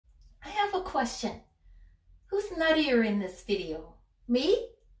question. Who's nuttier in this video? Me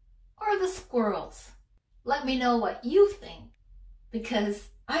or the squirrels? Let me know what you think, because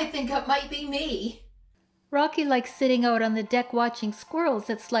I think it might be me. Rocky likes sitting out on the deck watching squirrels.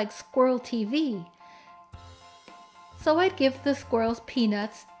 It's like squirrel TV. So I'd give the squirrels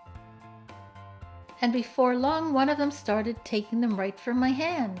peanuts, and before long one of them started taking them right from my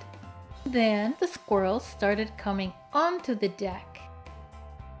hand. Then the squirrels started coming onto the deck.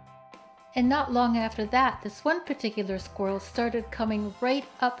 And not long after that, this one particular squirrel started coming right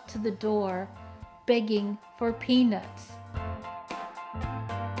up to the door, begging for peanuts.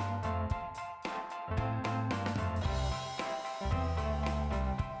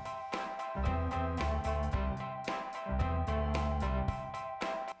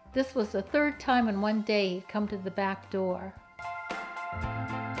 This was the third time in one day he'd come to the back door.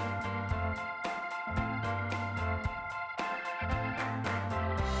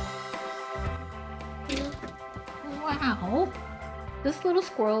 Wow! This little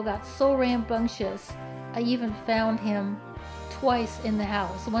squirrel got so rambunctious, I even found him twice in the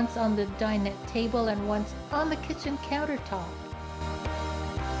house, once on the dinette table and once on the kitchen countertop.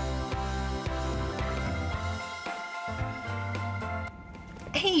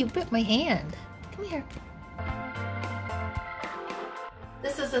 Hey, you bit my hand. Come here.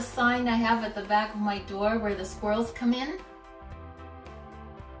 This is a sign I have at the back of my door where the squirrels come in.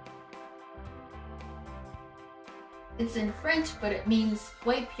 It's in French, but it means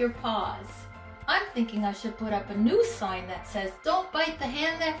wipe your paws. I'm thinking I should put up a new sign that says, "Don't bite the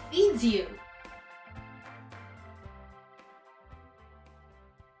hand that feeds you."